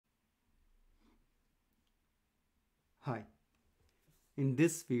Hi, in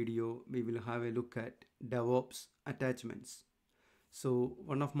this video we will have a look at DevOps attachments. So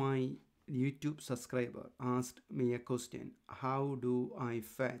one of my YouTube subscriber asked me a question: how do I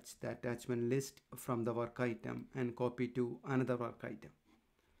fetch the attachment list from the work item and copy to another work item?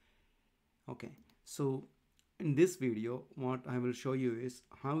 Okay, so in this video what I will show you is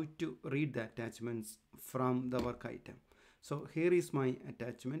how to read the attachments from the work item. So here is my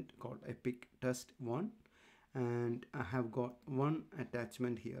attachment called Epic Test 1, and I have got one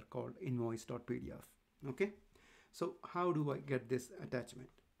attachment here called invoice.pdf. Okay, so how do I get this attachment?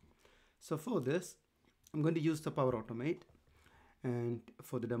 So for this I'm going to use the Power Automate, and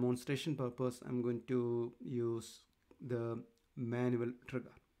for the demonstration purpose I'm going to use the manual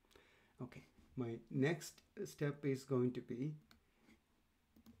trigger. Okay, my next step is going to be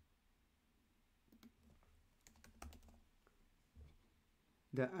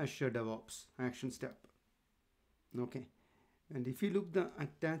the Azure DevOps action step. Okay, and if you look the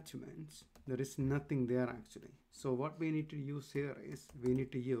attachments, there is nothing there actually. So what we need to use here is we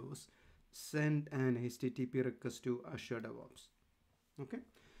need to use send an HTTP request to Azure DevOps. Okay,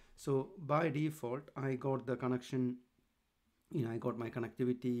 so by default I got the connection, I got my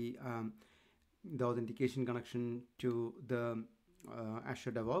connectivity, the authentication connection to the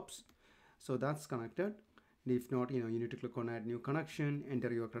Azure DevOps. So that's connected. If not, you need to click on add new connection,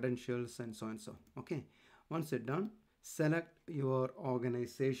 enter your credentials, and so and so. Okay, once it's done, select your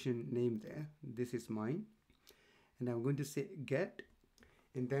organization name there. This is mine, and I'm going to say get.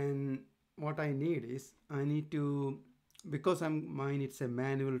 And then what I need is I need to, because mine it's a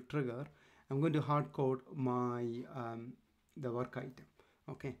manual trigger, I'm going to hard code my the work item.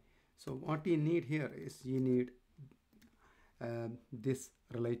 Okay, so what you need here is you need this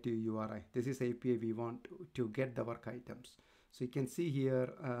relative URI. This is API we want to get the work items. So you can see here,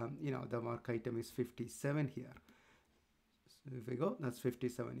 the work item is 57 here. So if we go, that's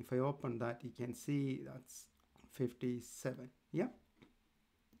 57. If I open that, you can see that's 57. Yeah.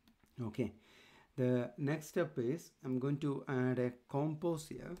 Okay. The next step is I'm going to add a compose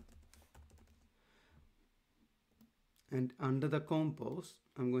here. And under the compose,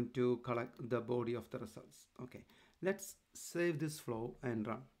 I'm going to collect the body of the results. Okay. Let's save this flow and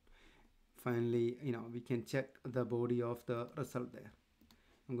run. Finally, we can check the body of the result there.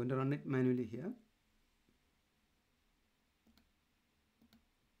 I'm going to run it manually here.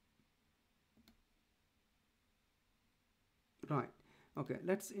 Right. Okay,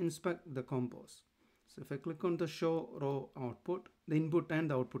 let's inspect the compose. So if I click on the show row output, the input and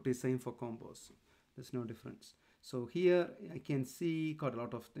the output is same for compose. There's no difference. So here I can see got a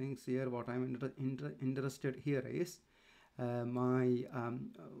lot of things here. What I'm interested here is my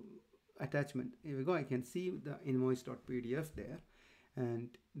attachment. Here we go. I can see the invoice.pdf there, and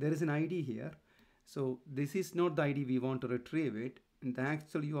there is an ID here. So this is not the ID we want to retrieve it. And the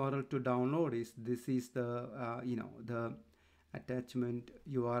actual URL to download is this is the the attachment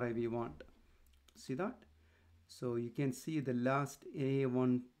URI we want. See that? So you can see the last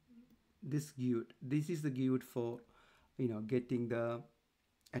A1, this GUID. This is the GUID for getting the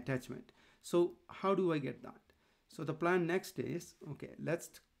attachment. So how do I get that? So the plan next is, okay,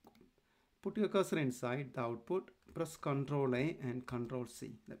 let's put your cursor inside the output, press Ctrl A and Ctrl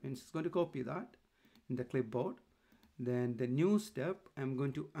C. That means it's going to copy that in the clipboard. Then the new step, I'm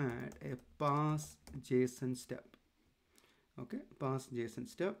going to add a parse JSON step. Okay, parse JSON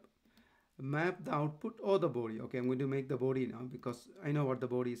step. Map the output or the body. Okay, I'm going to make the body now because I know what the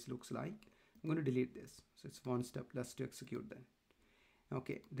body looks like. I'm going to delete this. So it's one step less to execute then.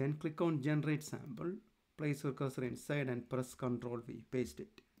 Okay, then click on generate sample. Place your cursor inside and press Ctrl V, paste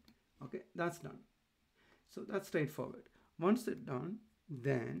it. Okay, that's done. So that's straightforward. Once it's done,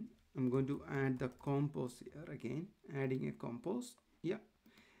 then I'm going to add the compose here again, adding a compose. Yeah.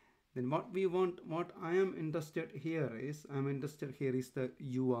 Then what I am interested here is, the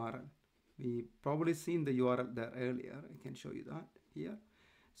URL. We probably seen the URL there earlier. I can show you that here.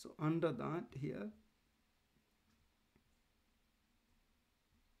 So under that here,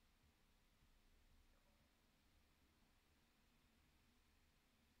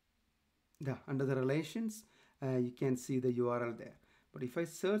 under the relations, you can see the URL there. But if I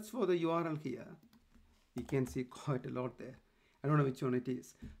search for the URL here, you can see quite a lot there. I don't know which one it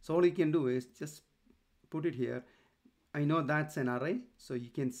is. So all you can do is just put it here. I know that's an array. So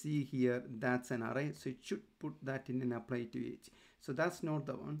you can see here, that's an array. So it should put that in and apply to each. So that's not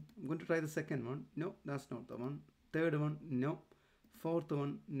the one. I'm going to try the second one. No, that's not the one. Third one, no. Fourth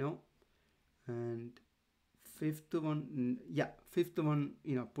one, no. And fifth one, yeah, fifth one,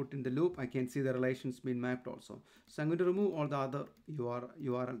 put in the loop. I can see the relations being mapped also. So I'm going to remove all the other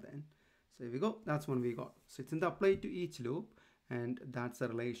URL then. So here we go, that's one we got. So it's in the apply to each loop, and that's the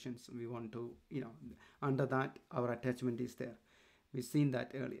relations we want to, under that our attachment is there. We've seen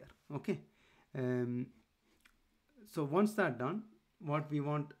that earlier. Okay. So once that's done, what we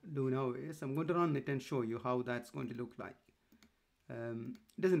want to do now is I'm going to run it and show you how that's going to look like.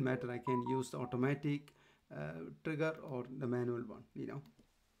 It doesn't matter, I can use the automatic trigger or the manual one,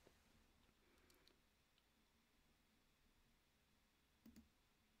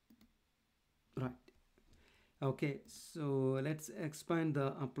 Right. Okay, so let's expand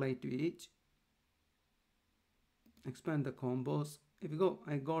the apply to each. Expand the combos. If you go,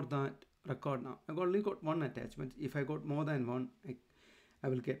 I got that record now. I only got one attachment. If I got more than one, I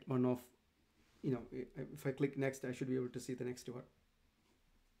will get one of, if I click next, I should be able to see the next one.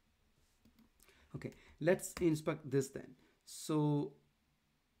 Okay, let's inspect this then. So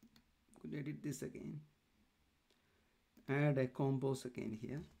could edit this again. Add a combos again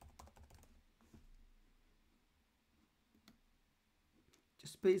here.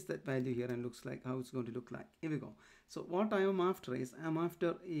 Just paste that value here and looks like how it's going to look like. Here we go. So what I am after is I'm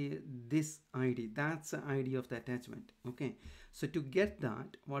after this ID. That's the ID of the attachment. Okay. So to get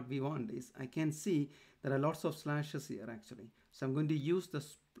that, what we want is, I can see there are lots of slashes here actually. So I'm going to use the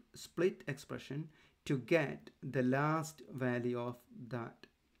split expression to get the last value of that,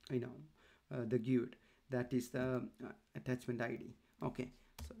 the GUID. That is the attachment ID. Okay.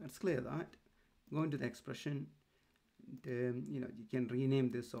 So let's clear that. Go into the expression. You can rename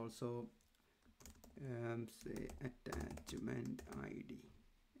this also, say attachment ID.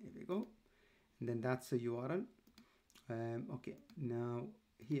 Here we go, and then that's the URL. Okay, now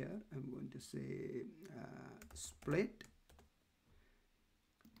here I'm going to say split,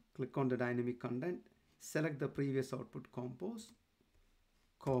 click on the dynamic content, select the previous output compose,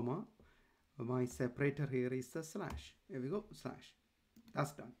 comma, my separator here is the slash. Here we go, slash.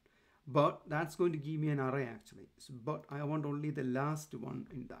 That's done. But that's going to give me an array actually. So, but I want only the last one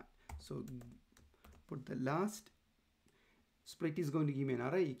in that. So put the last. Split is going to give me an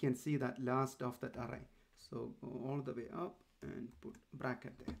array. You can see that last of that array. So go all the way up and put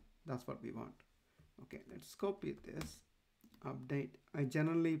bracket there. That's what we want. Okay, let's copy this. Update. I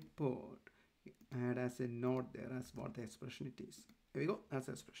generally put add as a node there as what the expression it is. There we go. That's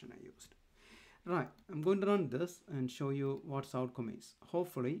the expression I used. Right, I'm going to run this and show you what's outcome is.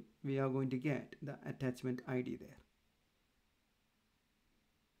 Hopefully, we are going to get the attachment ID there.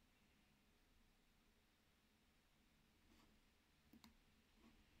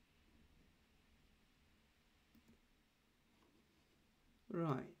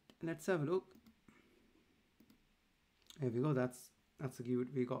 Right, let's have a look. There we go, that's the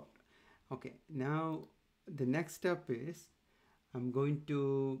keyword we got. Okay, now the next step is I'm going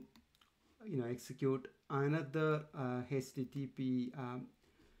to execute another HTTP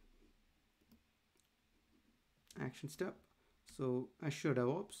action step. So Azure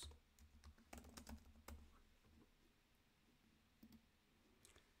DevOps,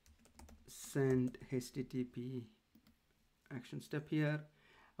 send HTTP action step here.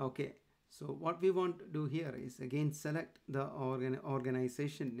 Okay, so what we want to do here is again select the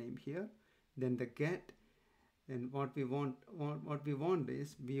organization name here, then the get, and what we want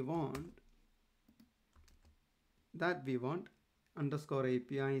is we want underscore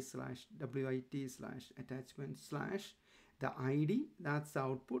API / WIT / attachment / the ID, that's the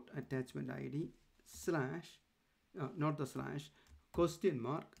output attachment ID / not the slash, question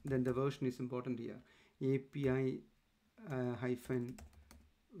mark, then the version is important here, API hyphen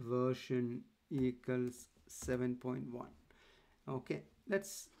version equals 7.1. Okay,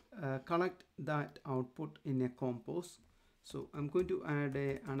 let's collect that output in a compose. So I'm going to add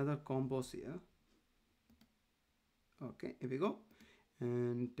another compose here. Okay, here we go,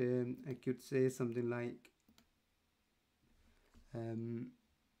 and I could say something like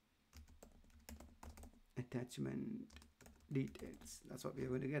attachment details. That's what we are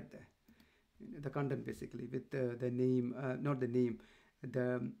going to get there, the content basically, with the name, not the name,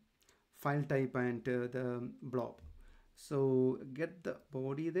 the file type and the blob. So get the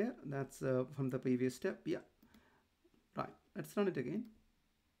body there, that's from the previous step. Yeah, right, let's run it again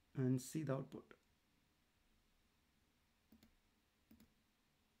and see the output.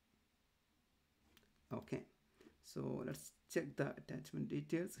 Okay, so let's check the attachment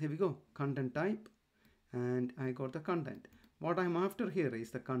details. Here we go, content type, and I got the content. What I'm after here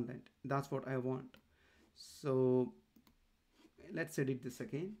is the content. That's what I want. So let's edit this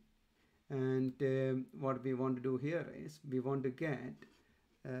again, and what we want to do here is we want to get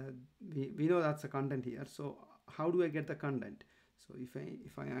we know that's the content here. So how do I get the content? So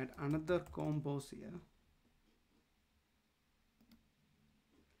if I add another compose here,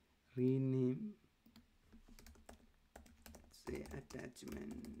 rename, say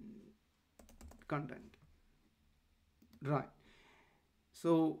attachment content. Right.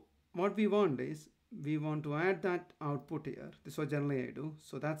 So what we want is, we want to add that output here. This is what generally I do.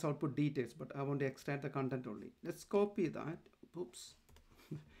 So that's output details, but I want to extract the content only. Let's copy that. Oops.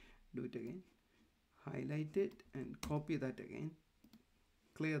 Do it again. Highlight it and copy that again.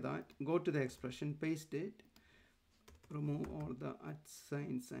 Clear that. Go to the expression, paste it. Remove all the @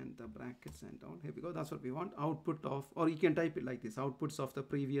 signs and the brackets and all. Here we go. That's what we want. Output of, or you can type it like this, outputs of the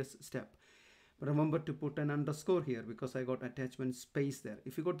previous step. But remember to put an underscore here because I got attachment space there.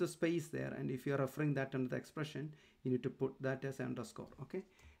 If you got the space there and if you're referring that under the expression, you need to put that as underscore. Okay.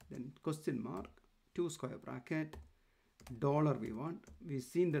 Then question mark, 2 square bracket, dollar we want. We've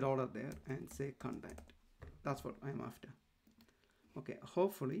seen the dollar there, and say content. That's what I'm after. Okay.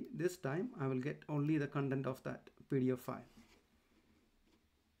 Hopefully this time I will get only the content of that PDF file.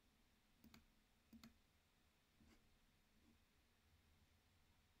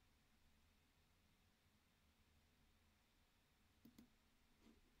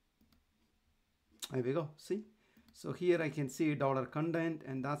 There we go. See, so here I can see dollar content,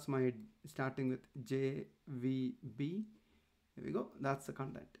 and that's my starting with JVB. There we go. That's the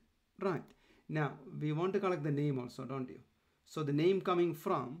content. Right. Now we want to collect the name also, don't you? So the name coming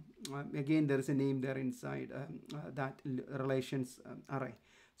from, again, there is a name there inside that relations array.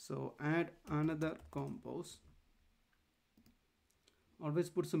 So add another compose. Always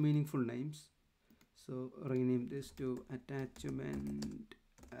put some meaningful names. So rename this to attachment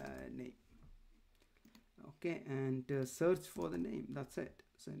name. Okay, and search for the name. That's it.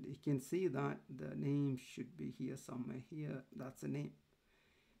 So you can see that the name should be here somewhere here. That's the name.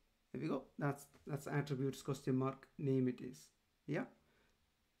 There we go. That's attributes question mark name it is. Yeah,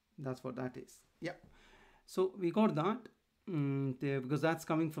 that's what that is. Yeah. So we got that there, because that's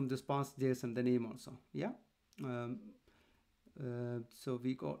coming from this past JSON, the name also. Yeah. So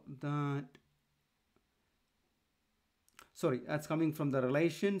we got that. Sorry, that's coming from the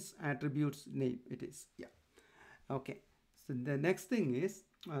relations attributes name it is. Yeah. Okay. So the next thing is,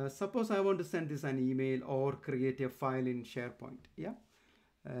 suppose I want to send this an email or create a file in SharePoint. Yeah.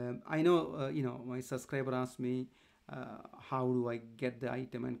 I know, you know, my subscriber asked me, how do I get the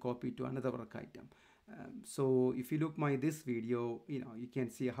item and copy to another work item? So if you look this video, you know, you can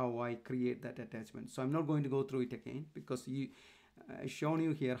see how I create that attachment. So I'm not going to go through it again because I've shown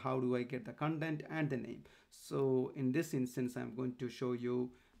you here how do I get the content and the name. So in this instance, I'm going to show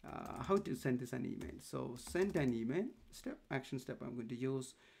you how to send this an email. So send an email step, action step I'm going to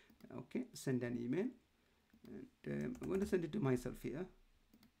use. Okay, send an email, and I'm going to send it to myself here.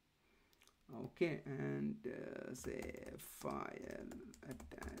 Okay, and say file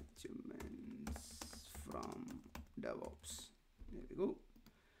attachments from DEVOPS. There we go.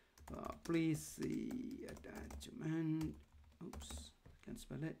 Please see attachment. Oops, I can't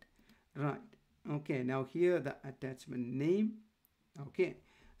spell it. Right. Okay, now here the attachment name. Okay,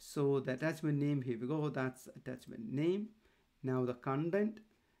 so the attachment name, here we go. That's attachment name. Now the content,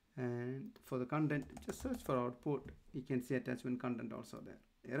 and for the content, just search for output. You can see attachment content also there.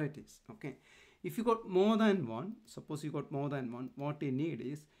 There it is. Okay, if you got more than one, suppose you got more than one, what you need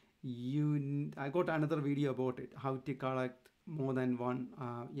is, I got another video about it, how to collect more than one,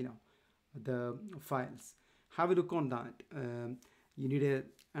 you know, the files. Have a look on that. You need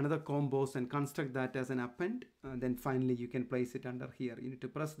another compose and construct that as an append, then finally you can place it under here. You need to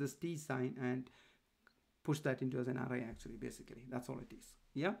press this T sign and push that into as an array. Actually, basically that's all it is.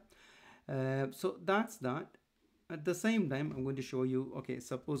 Yeah. So that's that. At the same time, I'm going to show you, okay,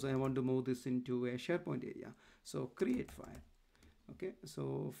 suppose I want to move this into a SharePoint area. So create file. Okay,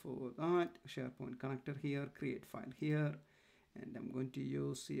 so for that, SharePoint connector here, create file here, and I'm going to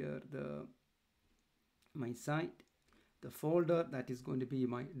use here my site, the folder that is going to be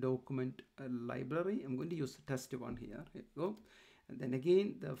my document library. I'm going to use test1 here. Here we go. And then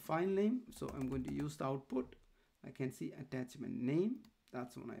again, the file name. So I'm going to use the output. I can see attachment name.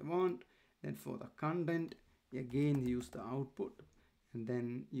 That's what I want. Then for the content, again use the output, and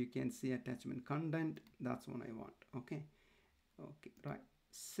then you can see attachment content. That's what I want. Okay, right,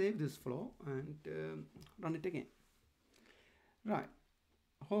 save this flow and run it again. Right,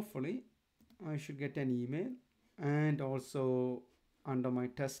 hopefully I should get an email, and also under my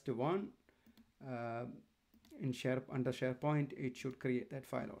test1 under SharePoint, it should create that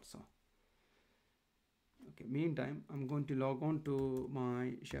file also. Okay, meantime, I'm going to log on to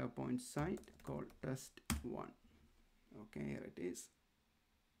my SharePoint site called test1. Okay, here it is.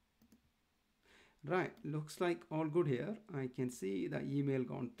 Right, looks like all good here. I can see the email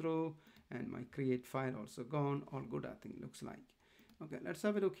gone through and my create file also gone. All good, I think, looks like. Okay, let's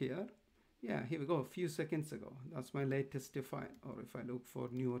have a look here. Yeah, here we go, a few seconds ago. That's my latest file. Or if I look for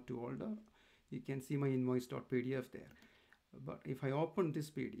newer to older, you can see my invoice.pdf there. But if I open this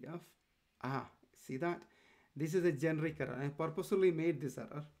PDF, see that? This is a generic error. I purposely made this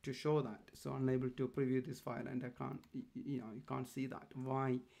error to show that. So unable to preview this file, and I can't, you can't see that.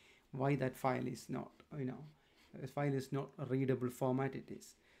 Why that file is not, a file is not a readable format it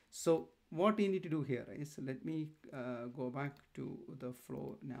is. So what you need to do here is, let me go back to the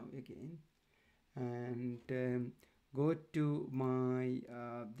flow now again, and go to my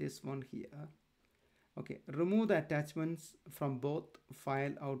this one here. Okay, remove the attachments from both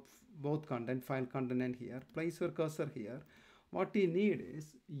file content, file content, and here. Place your cursor here. What you need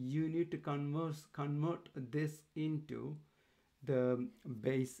is, you need to convert this into the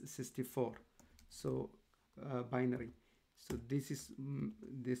base 64. So binary. So this is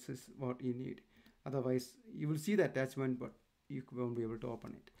what you need. Otherwise, you will see the attachment, but you won't be able to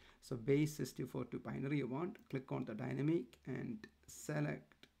open it. So base 64 to binary you want. Click on the dynamic and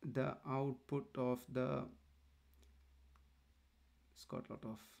select the output of the, it's got a lot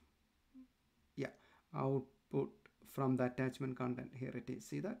of, output from the attachment content. Here it is.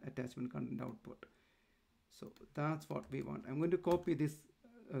 See that attachment content output. So that's what we want. I'm going to copy this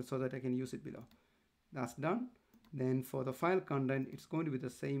so that I can use it below. That's done. Then for the file content, it's going to be the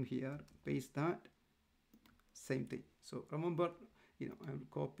same here. Paste that, same thing. So remember, I will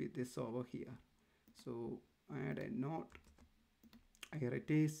copy this over here. So add a note. Here it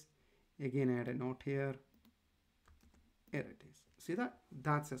is. Again, add a note here. Here it is. See that?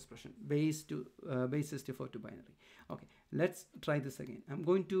 That's expression. Base 64 to binary. Okay, let's try this again. I'm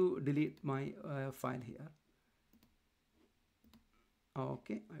going to delete my file here.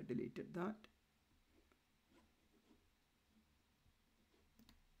 Okay, I deleted that.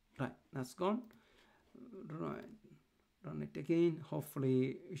 Right, that's gone. Right, run it again.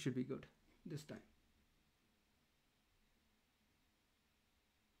 Hopefully it should be good this time.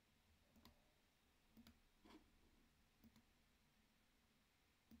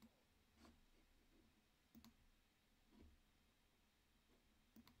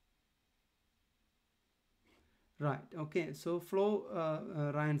 Right, okay, so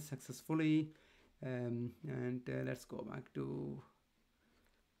flow ran successfully, and let's go back to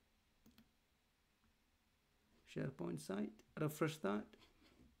SharePoint site, refresh that.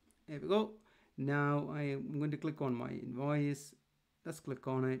 There we go. Now I am going to click on my invoice. Let's click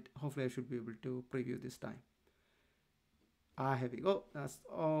on it. Hopefully I should be able to preview this time. Here we go. That's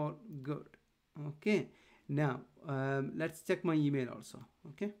all good. Okay, now let's check my email also.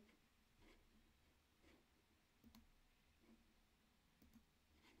 Okay.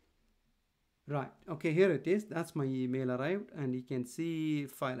 Right, okay, here it is. That's my email arrived, and you can see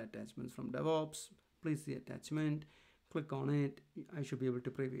file attachments from DEVOPS. Please see attachment, click on it. I should be able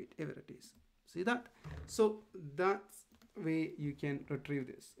to preview it. Here it is. See that? So that's way you can retrieve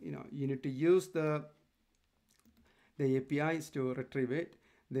this. You need to use the APIs to retrieve it.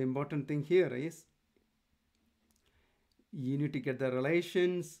 The important thing here is, you need to get the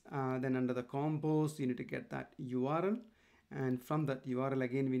relations, then under the compose you need to get that URL, and from that URL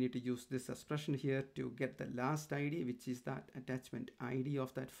again we need to use this expression here to get the last ID, which is that attachment ID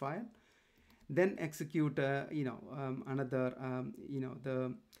of that file. Then execute another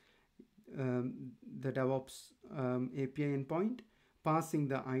the DEVOPS API endpoint, passing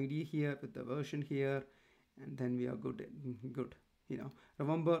the ID here with the version here, and then we are good.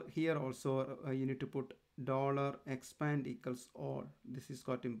 Remember here also you need to put $expand equals all. This is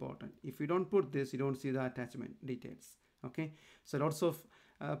quite important. If you don't put this, you don't see the attachment details. Okay, so lots of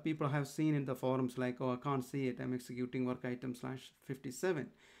people have seen in the forums like, oh, I can't see it, I'm executing work item /57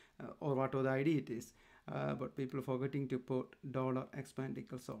 or whatever the ID it is, but people are forgetting to put $expand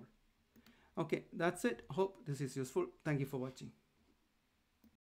equals all. Okay, that's it. Hope this is useful. Thank you for watching.